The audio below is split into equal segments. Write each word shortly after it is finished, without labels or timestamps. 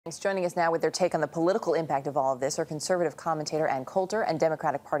Joining us now with their take on the political impact of all of this are conservative commentator Ann Coulter and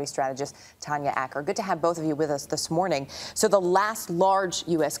Democratic Party strategist Tanya Acker. Good to have both of you with us this morning. So the last large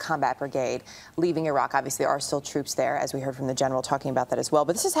U.S. combat brigade leaving Iraq, obviously there are still troops there, as we heard from the general talking about that as well.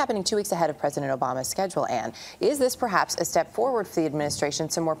 But this is happening 2 weeks ahead of President Obama's schedule, Ann. Is this perhaps a step forward for the administration,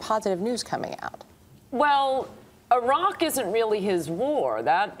 some more positive news coming out? Well, Iraq isn't really his war.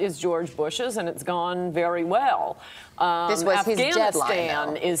 That is George Bush's, and it's gone very well. This was his deadline,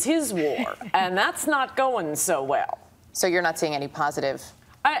 Afghanistan is his war, and that's not going so well. So you're not seeing any positive?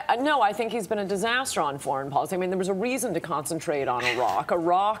 No, I think he's been a disaster on foreign policy. I mean, there was a reason to concentrate on Iraq.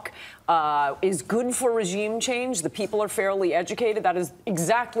 Iraq is good for regime change. The people are fairly educated. That is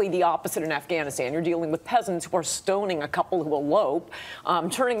exactly the opposite in Afghanistan. You're dealing with peasants who are stoning a couple who elope.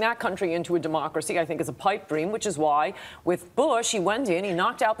 Turning that country into a democracy, I think, is a pipe dream, which is why with Bush, he went in, he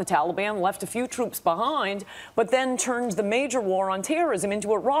knocked out the Taliban, left a few troops behind, but then turned the major war on terrorism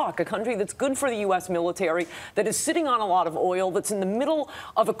into Iraq, a country that's good for the U.S. military, that is sitting on a lot of oil, that's in the middle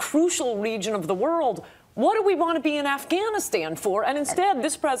of a crucial region of the world. What do we want to be in Afghanistan for? And instead,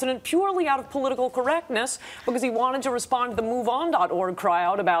 this president, purely out of political correctness, because he wanted to respond to the MoveOn.org cry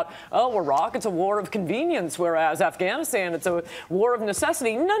out about, oh, Iraq, it's a war of convenience, whereas Afghanistan, it's a war of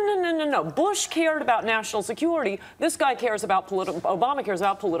necessity. No. Bush cared about national security. This guy cares about Obama cares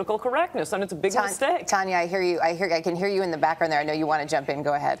about political correctness, and it's a big mistake. Tanya, I hear you. I can hear you in the background there. I know you want to jump in.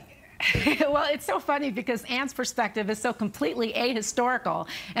 Go ahead. Well, it's so funny because Ann's perspective is so completely ahistorical,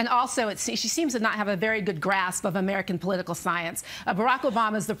 and also she seems to not have a very good grasp of American political science. Barack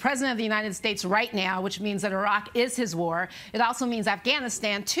Obama is the president of the United States right now, which means that Iraq is his war. It also means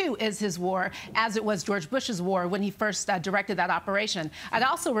Afghanistan, too, is his war, as it was George Bush's war when he first directed that operation. I'd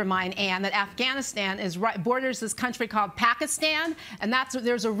also remind Ann that Afghanistan borders this country called Pakistan, and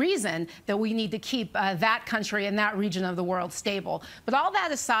there's a reason that we need to keep that country and that region of the world stable. But all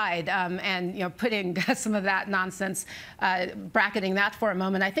that aside, and putting some of that nonsense, bracketing that for a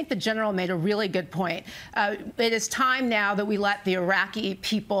moment, I think the general made a really good point. It is time now that we let the Iraqi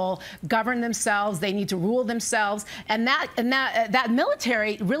people govern themselves. They need to rule themselves, and that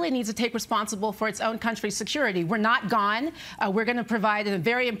military really needs to take responsible for its own country's security. We're not gone. We're going to provide a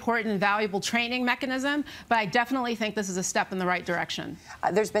very important and valuable training mechanism, but I definitely think this is a step in the right direction.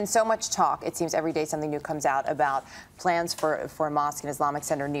 There's been so much talk. It seems every day something new comes out about plans for a mosque and Islamic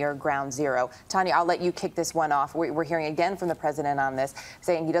center near Ground Zero. Tanya, I'll let you kick this one off. We're hearing again from the president on this,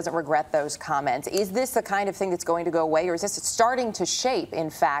 saying he doesn't regret those comments. Is this the kind of thing that's going to go away, or is this starting to shape,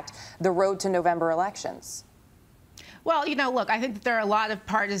 in fact, the road to November elections? Well, look, I think that there are a lot of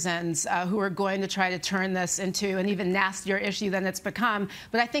partisans who are going to try to turn this into an even nastier issue than it's become.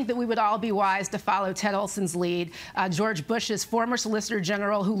 But I think that we would all be wise to follow Ted Olson's lead. George Bush's former Solicitor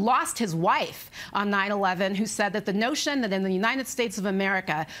General, who lost his wife on 9/11, who said that the notion that in the United States of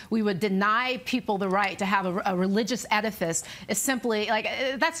America we would deny people the right to have a religious edifice is simply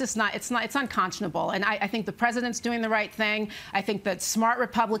that's just not. It's unconscionable. And I think the president's doing the right thing. I think that smart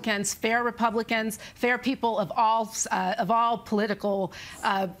Republicans, fair people of all political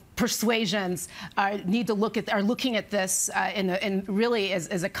persuasions are looking at this in really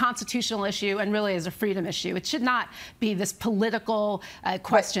as a constitutional issue and really as a freedom issue. It should not be this political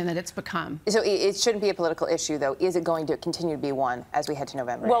question that it's become. So it shouldn't be a political issue, though. Is it going to continue to be one as we head to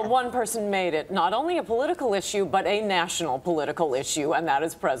November? Well, one person made it not only a political issue, but a national political issue, and that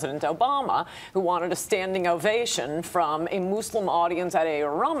is President Obama, who wanted a standing ovation from a Muslim audience at a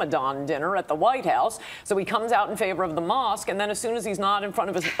Ramadan dinner at the White House. So he comes out in favor of the mosque, and then as soon as he's not in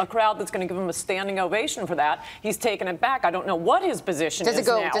front of a crowd that's going to give him a standing ovation for that, he's taken it back. I don't know what his position is now.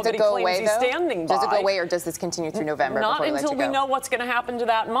 Does it go away, though? Does it go away, or does this continue through November? Not until we know what's going to happen to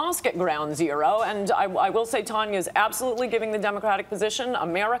that mosque at Ground Zero. And I will say Tanya is absolutely giving the Democratic position.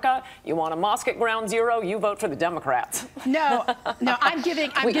 America, you want a mosque at Ground Zero, you vote for the Democrats. No, I'm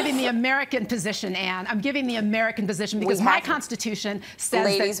giving the American position, Ann. I'm giving the American position because my Constitution says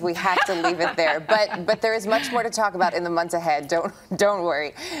ladies, we have to leave it there. But there is much more to talk about in the months ahead. Don't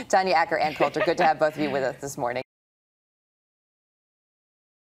worry. Tanya Acker and Coulter, good to have both of you with us this morning.